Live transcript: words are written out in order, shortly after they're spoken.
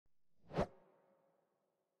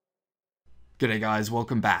G'day guys,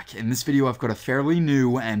 welcome back. In this video I've got a fairly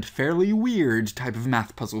new and fairly weird type of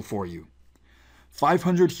math puzzle for you.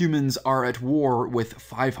 500 humans are at war with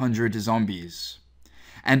 500 zombies.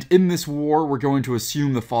 And in this war we're going to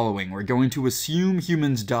assume the following. We're going to assume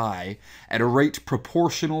humans die at a rate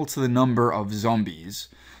proportional to the number of zombies.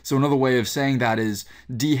 So another way of saying that is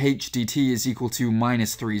dh dt is equal to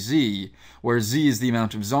minus 3z, where z is the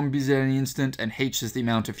amount of zombies at any instant, and h is the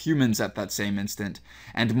amount of humans at that same instant,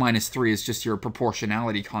 and minus 3 is just your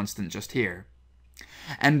proportionality constant just here.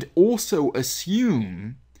 And also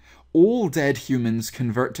assume all dead humans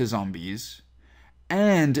convert to zombies,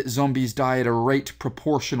 and zombies die at a rate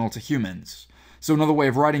proportional to humans. So another way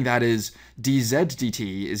of writing that is dz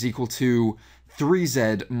dt is equal to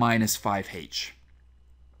 3z minus 5h.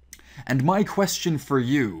 And my question for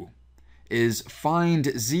you is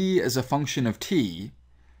find z as a function of t,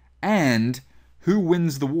 and who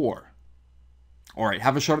wins the war? Alright,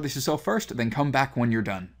 have a shot at this yourself first, then come back when you're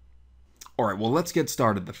done. Alright, well let's get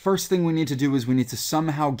started. The first thing we need to do is we need to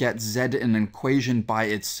somehow get z in an equation by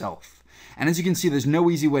itself. And as you can see, there's no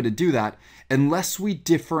easy way to do that unless we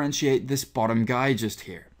differentiate this bottom guy just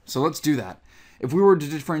here. So let's do that. If we were to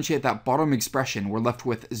differentiate that bottom expression, we're left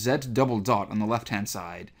with z double dot on the left-hand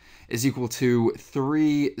side is equal to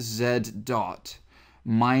 3z dot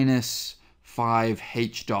minus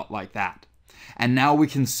 5h dot like that. And now we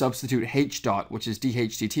can substitute h dot, which is dh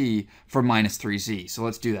dt, for minus 3z. So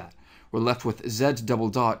let's do that. We're left with z double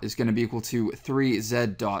dot is going to be equal to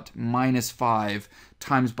 3z dot minus 5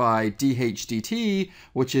 times by dh dt,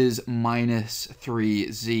 which is minus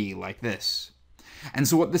 3z, like this. And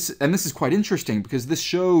so this is quite interesting because this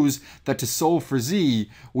shows that to solve for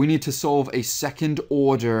z, we need to solve a second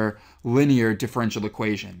order linear differential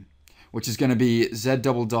equation, which is going to be z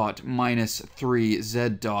double dot minus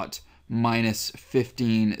 3z dot minus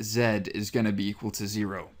 15z is going to be equal to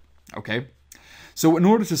 0. Okay? So in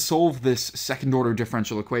order to solve this second order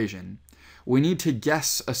differential equation, we need to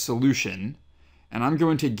guess a solution, and I'm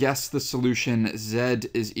going to guess the solution z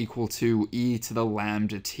is equal to e to the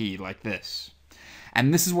lambda t, like this.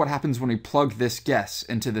 And this is what happens when we plug this guess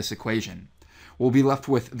into this equation. We'll be left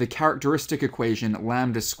with the characteristic equation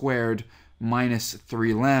lambda squared minus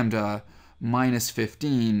 3 lambda minus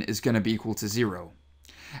 15 is going to be equal to 0.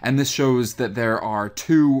 And this shows that there are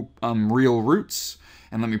two real roots.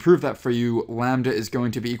 And let me prove that for you. Lambda is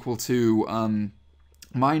going to be equal to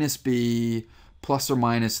minus b plus or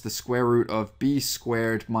minus the square root of b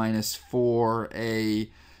squared minus 4ac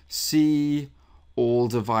all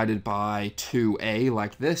divided by 2a,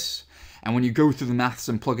 like this. And when you go through the maths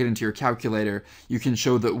and plug it into your calculator, you can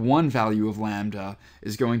show that one value of lambda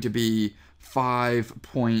is going to be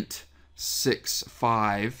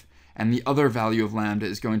 5.65, and the other value of lambda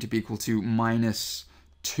is going to be equal to minus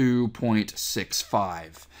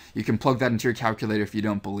 2.65. You can plug that into your calculator if you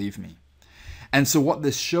don't believe me. And so what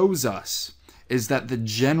this shows us is that the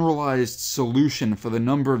generalized solution for the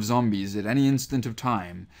number of zombies at any instant of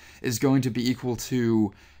time is going to be equal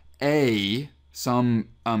to a, some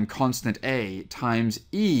constant a, times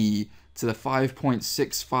e to the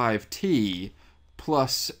 5.65t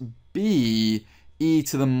plus b e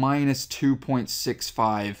to the minus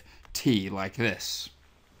 2.65t, like this.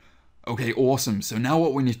 Okay, awesome. So now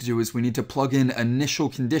what we need to do is we need to plug in initial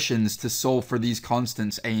conditions to solve for these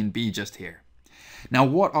constants a and b just here. Now,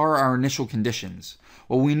 what are our initial conditions?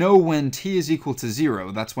 Well, we know when t is equal to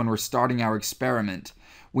 0, that's when we're starting our experiment.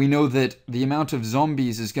 We know that the amount of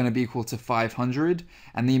zombies is going to be equal to 500,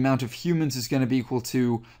 and the amount of humans is going to be equal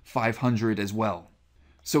to 500 as well.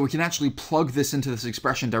 So we can actually plug this into this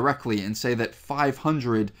expression directly and say that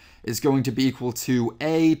 500 is going to be equal to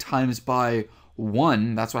a times by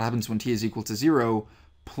 1, that's what happens when t is equal to 0,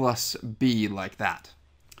 plus b, like that.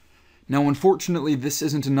 Now, unfortunately, this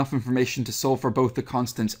isn't enough information to solve for both the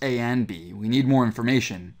constants a and b. We need more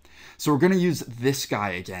information. So we're going to use this guy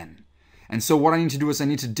again. And so what I need to do is I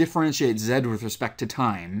need to differentiate z with respect to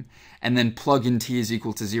time, and then plug in t is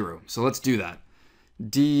equal to 0. So let's do that.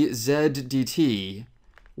 dz dt,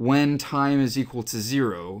 when time is equal to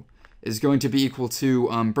 0, is going to be equal to,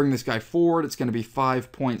 bring this guy forward, it's going to be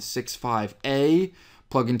 5.65a,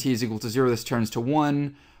 plug in t is equal to 0, this turns to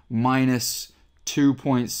 1, minus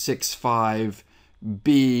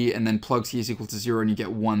 2.65b, and then plug t is equal to 0, and you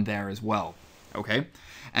get 1 there as well. Okay?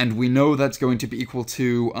 And we know that's going to be equal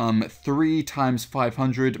to 3 times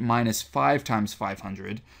 500 minus 5 times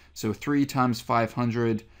 500. So 3 times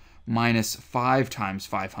 500 minus 5 times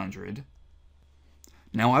 500.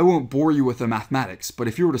 Now, I won't bore you with the mathematics, but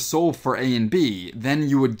if you were to solve for a and b, then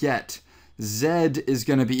you would get z is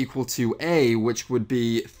going to be equal to a, which would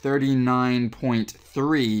be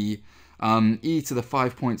 39.3 e to the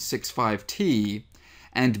 5.65t,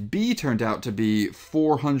 and b turned out to be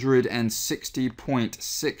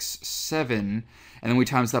 460.67, and then we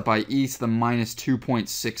times that by e to the minus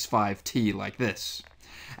 2.65t, like this.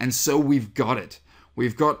 And so we've got it.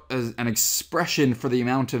 We've got an expression for the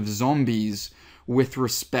amount of zombies with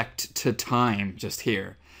respect to time just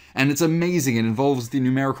here. And it's amazing. It involves the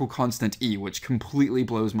numerical constant e, which completely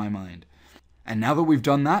blows my mind. And now that we've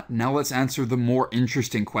done that, now let's answer the more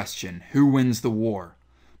interesting question: who wins the war?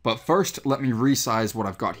 But first, let me resize what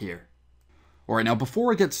I've got here. Alright, now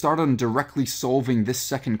before I get started on directly solving this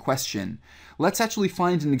second question, let's actually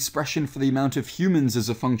find an expression for the amount of humans as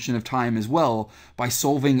a function of time as well by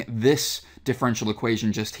solving this differential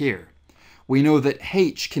equation just here. We know that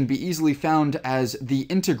h can be easily found as the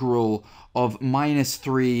integral of minus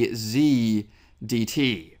 3z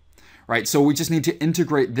dt. Right, so we just need to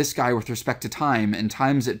integrate this guy with respect to time and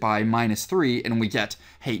times it by minus 3, and we get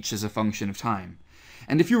h as a function of time.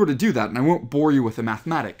 And if you were to do that, and I won't bore you with the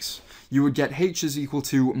mathematics, you would get h is equal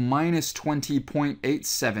to minus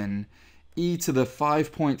 20.87 e to the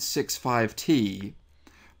 5.65t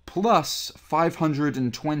plus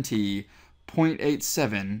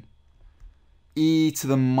 520.87 e to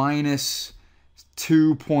the minus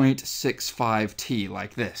 2.65t,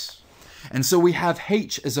 like this. And so we have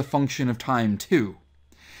h as a function of time too.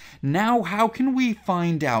 Now, how can we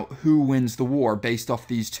find out who wins the war based off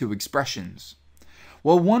these two expressions?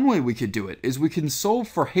 Well, one way we could do it is we can solve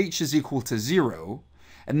for h is equal to 0,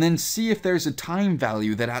 and then see if there's a time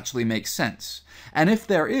value that actually makes sense. And if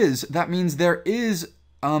there is, that means there is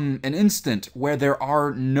an instant where there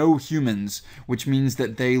are no humans, which means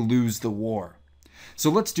that they lose the war.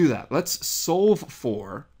 So let's do that. Let's solve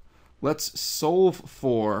for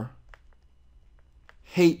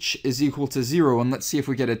h is equal to 0, and let's see if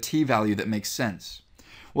we get a t value that makes sense.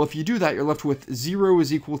 Well, if you do that, you're left with 0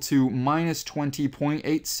 is equal to minus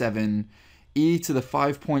 20.87 e to the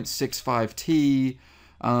 5.65t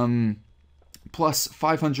plus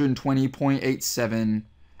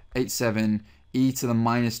 520.87 e to the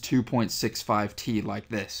minus 2.65t, like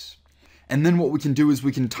this. And then what we can do is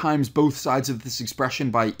we can times both sides of this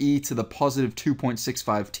expression by e to the positive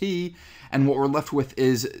 2.65t, and what we're left with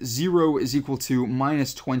is 0 is equal to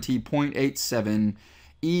minus 20.87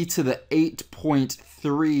 e to the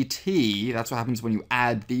 8.3t, that's what happens when you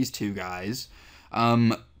add these two guys,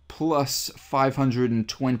 plus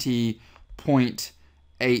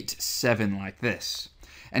 520.87, like this.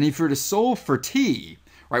 And if you were to solve for t,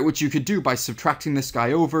 right, which you could do by subtracting this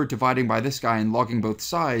guy over, dividing by this guy, and logging both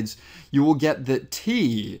sides, you will get that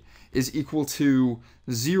t is equal to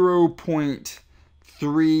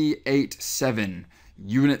 0.387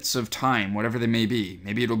 units of time, whatever they may be.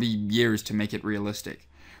 Maybe it'll be years to make it realistic.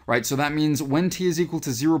 Right, so that means when t is equal to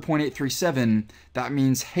 0.837, that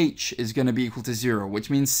means h is going to be equal to 0, which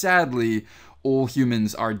means, sadly, all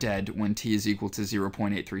humans are dead when t is equal to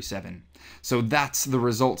 0.837. So that's the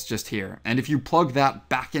results just here. And if you plug that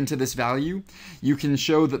back into this value, you can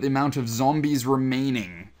show that the amount of zombies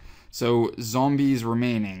remaining, so zombies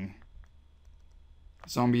remaining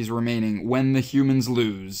when the humans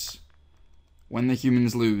lose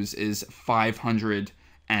is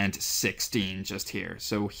 516 just here.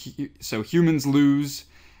 So humans lose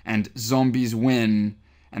and zombies win,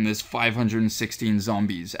 and there's 516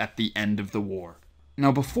 zombies at the end of the war.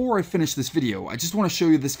 Now, before I finish this video, I just want to show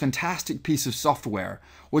you this fantastic piece of software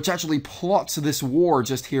which actually plots this war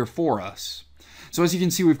just here for us. So as you can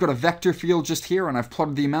see, we've got a vector field just here, and I've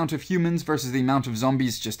plotted the amount of humans versus the amount of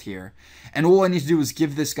zombies just here. And all I need to do is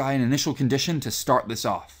give this guy an initial condition to start this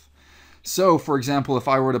off. So, for example, if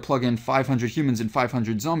I were to plug in 500 humans and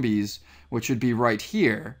 500 zombies, which would be right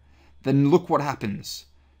here, then look what happens.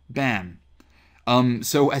 Bam.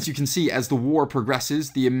 So as you can see, as the war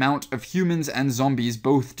progresses, the amount of humans and zombies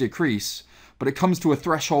both decrease, but it comes to a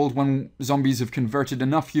threshold when zombies have converted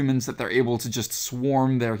enough humans that they're able to just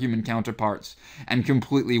swarm their human counterparts and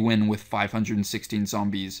completely win with 516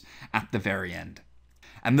 zombies at the very end.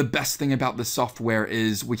 And the best thing about this software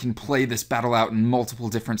is we can play this battle out in multiple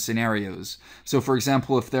different scenarios. So for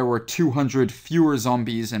example, if there were 200 fewer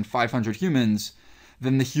zombies and 500 humans,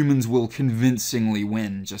 then the humans will convincingly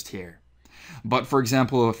win just here. But for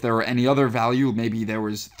example, if there were any other value, maybe there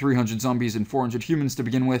was 300 zombies and 400 humans to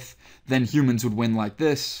begin with, then humans would win like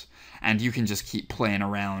this, and you can just keep playing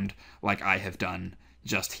around like I have done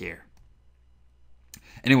just here.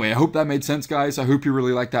 Anyway, I hope that made sense, guys. I hope you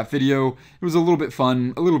really liked that video. It was a little bit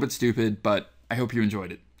fun, a little bit stupid, but I hope you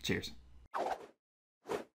enjoyed it. Cheers.